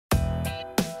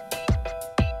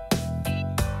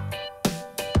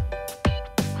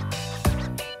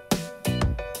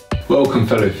Welcome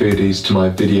fellow foodies to my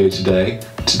video today.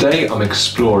 Today I'm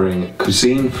exploring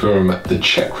cuisine from the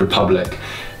Czech Republic.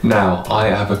 Now, I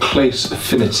have a close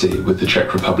affinity with the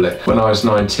Czech Republic. When I was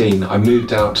 19, I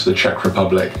moved out to the Czech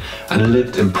Republic and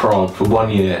lived in Prague for 1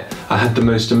 year. I had the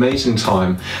most amazing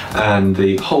time, and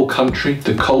the whole country,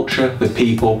 the culture, the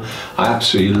people, I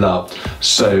absolutely loved.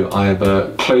 So I have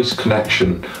a close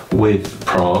connection with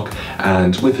Prague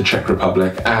and with the Czech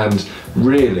Republic, and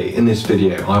really in this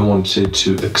video I wanted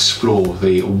to explore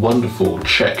the wonderful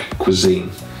Czech cuisine.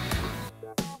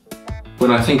 When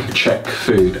I think of Czech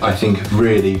food, I think of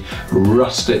really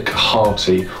rustic,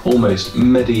 hearty, almost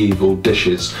medieval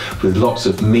dishes with lots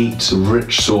of meat,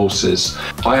 rich sauces.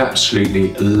 I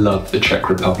absolutely love the Czech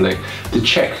Republic. The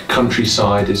Czech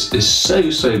countryside is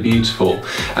so beautiful,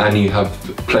 and you have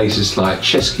places like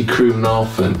Český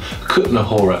Krumlov and Kutná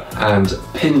Hora and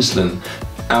Pinslen.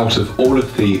 Out of all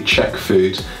of the Czech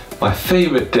food, my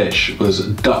favourite dish was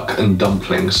duck and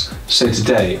dumplings. So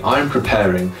today I'm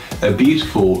preparing a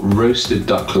beautiful roasted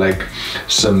duck leg,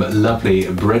 some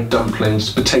lovely bread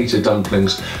dumplings, potato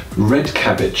dumplings, red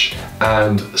cabbage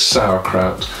and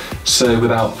sauerkraut. So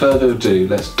without further ado,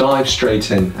 let's dive straight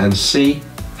in and see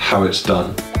how it's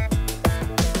done.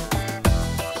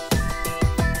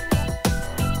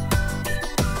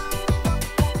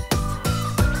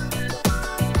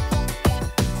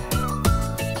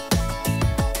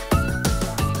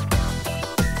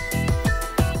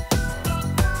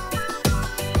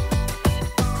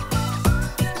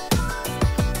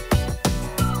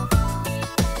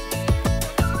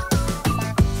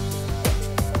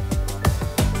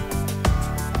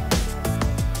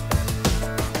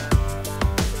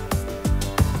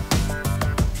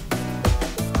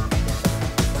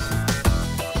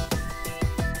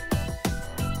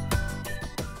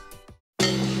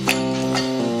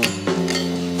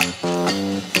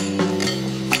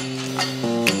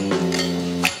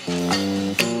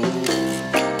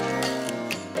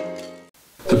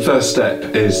 The first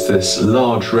step is this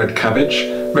large red cabbage.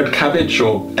 Red cabbage,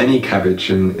 or any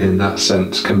cabbage in that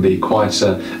sense, can be quite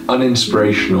an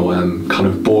uninspirational and kind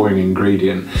of boring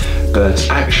ingredient, but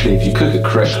actually if you cook it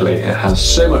correctly it has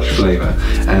so much flavour,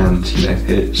 and you know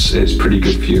it's pretty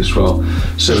good for you as well.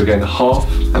 So we're going to half,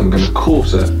 and we're going to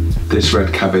quarter this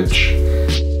red cabbage.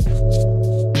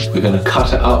 We're going to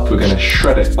cut it up, we're going to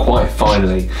shred it quite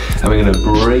finely, and we're going to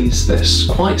braise this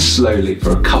quite slowly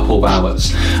for a couple of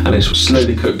hours, and it's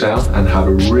slowly cook down and have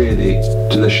a really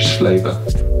delicious flavour.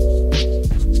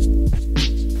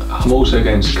 I'm also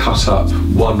going to cut up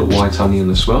one white onion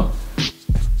as well.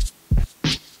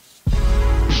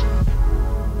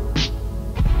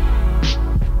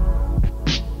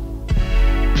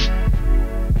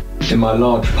 In my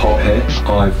large pot here,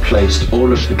 I've placed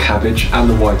all of the cabbage and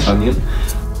the white onion.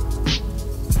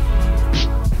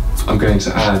 I'm going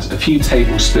to add a few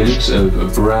tablespoons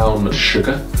of brown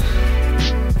sugar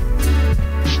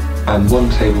and 1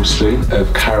 tablespoon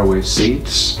of caraway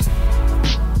seeds,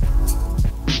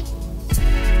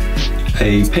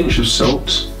 a pinch of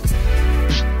salt,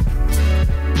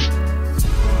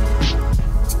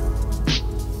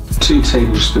 two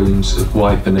tablespoons of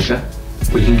white vinegar.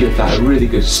 We can give that a really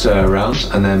good stir around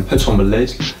and then put on the lid.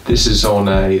 This is on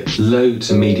a low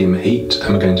to medium heat,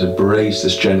 and we're going to braise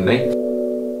this gently.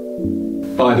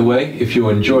 By the way, if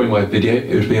you're enjoying my video,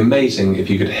 it would be amazing if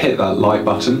you could hit that like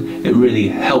button. It really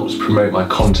helps promote my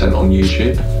content on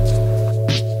YouTube.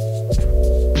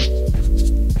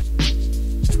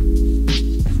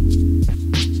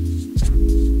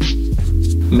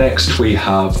 Next we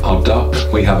have our duck.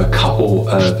 We have a couple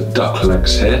of duck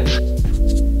legs here.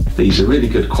 These are really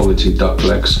good quality duck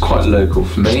legs, quite local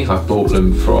for me. I bought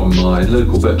them from my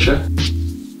local butcher.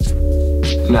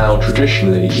 Now,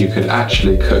 traditionally, you could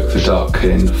actually cook the duck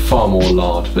in far more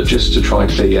lard, but just to try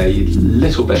to be a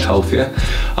little bit healthier,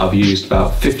 I've used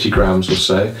about 50 grams or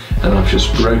so, and I've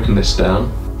just broken this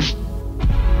down.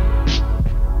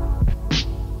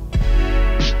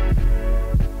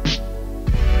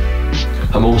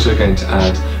 I'm also going to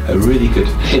add a really good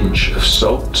pinch of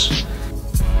salt.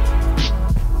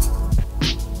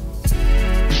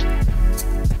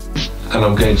 And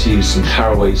I'm going to use some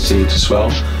caraway seeds as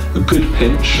well. A good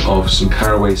pinch of some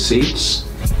caraway seeds.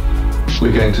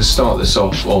 We're going to start this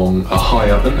off on a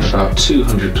high oven, about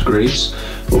 200 degrees.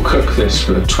 We'll cook this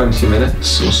for 20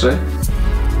 minutes or so.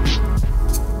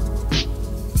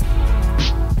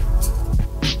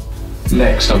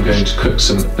 Next I'm going to cook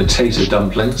some potato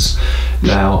dumplings.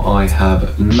 Now I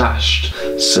have mashed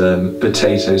some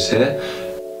potatoes here,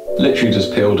 literally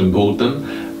just peeled and boiled them,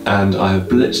 and I have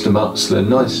blitzed them up so they're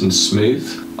nice and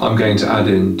smooth. I'm going to add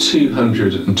in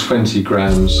 220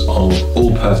 grams of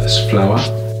all-purpose flour,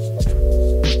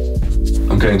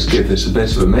 going to give this a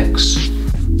bit of a mix.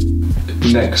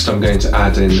 Next, I'm going to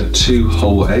add in 2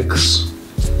 whole eggs.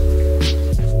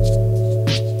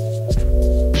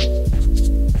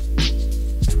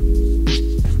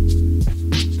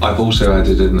 I've also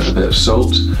added in a bit of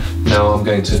salt. Now I'm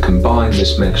going to combine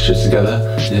this mixture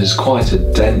together. It is quite a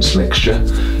dense mixture,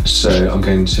 so I'm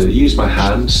going to use my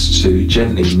hands to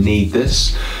gently knead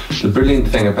this. The brilliant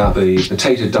thing about the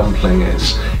potato dumpling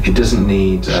is it doesn't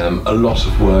need a lot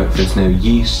of work. There's no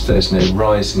yeast, there's no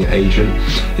rising agent.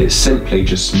 It's simply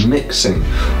just mixing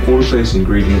all of those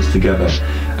ingredients together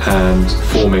and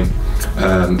forming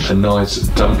a nice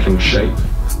dumpling shape.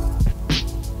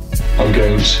 I'm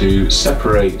going to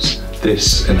separate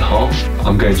this in half.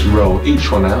 I'm going to roll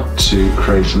each one out to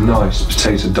create a nice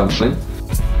potato dumpling.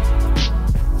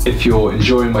 If you're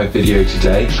enjoying my video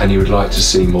today and you would like to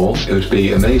see more, it would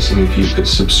be amazing if you could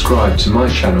subscribe to my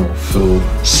channel for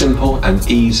simple and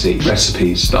easy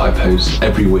recipes that I post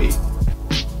every week.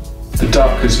 The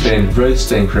duck has been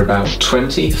roasting for about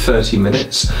 20-30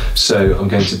 minutes, so I'm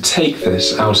going to take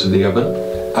this out of the oven.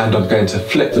 And I'm going to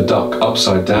flip the duck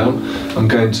upside down. I'm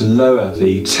going to lower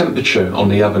the temperature on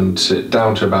the oven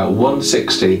down to about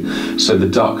 160 so the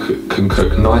duck can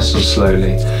cook nice and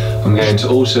slowly. I'm going to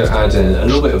also add in a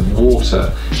little bit of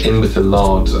water in with the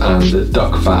lard and the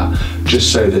duck fat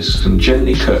just so this can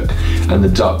gently cook and the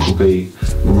duck will be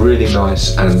really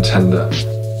nice and tender.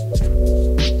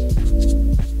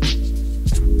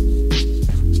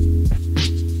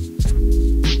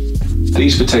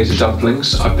 These potato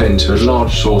dumplings I've put into a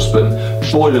large saucepan,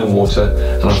 boiling water,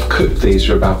 and I've cooked these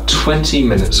for about 20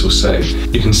 minutes or so.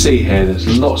 You can see here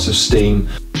there's lots of steam.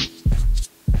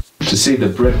 To see the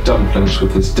bread dumplings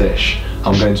with this dish,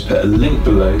 I'm going to put a link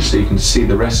below so you can see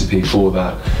the recipe for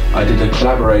that. I did a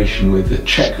collaboration with the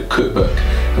Czech Cookbook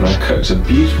and I cooked a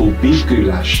beautiful beef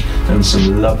goulash and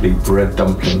some lovely bread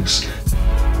dumplings.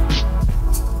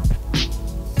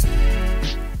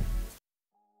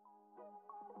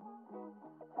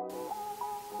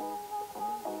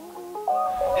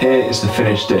 Here is the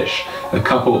finished dish. A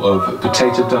couple of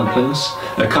potato dumplings,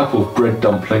 a couple of bread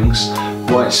dumplings,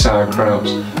 white sauerkraut,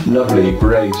 lovely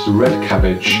braised red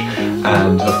cabbage,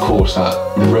 and of course that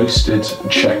roasted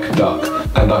Czech duck.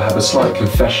 And I have a slight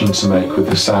confession to make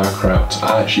with the sauerkraut.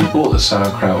 I actually bought the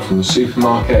sauerkraut from the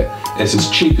supermarket. It's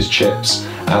as cheap as chips,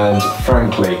 and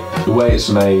frankly, the way it's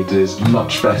made is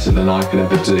much better than I could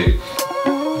ever do.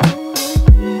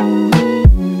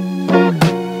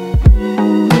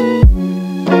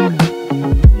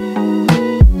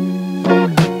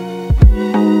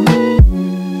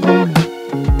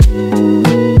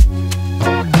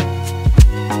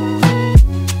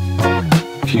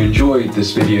 If you enjoyed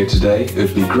this video today, it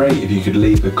would be great if you could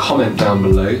leave a comment down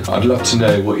below. I'd love to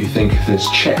know what you think of this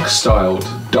Czech-styled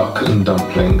duck and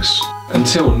dumplings.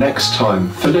 Until next time,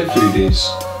 fellow foodies,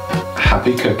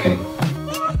 happy cooking.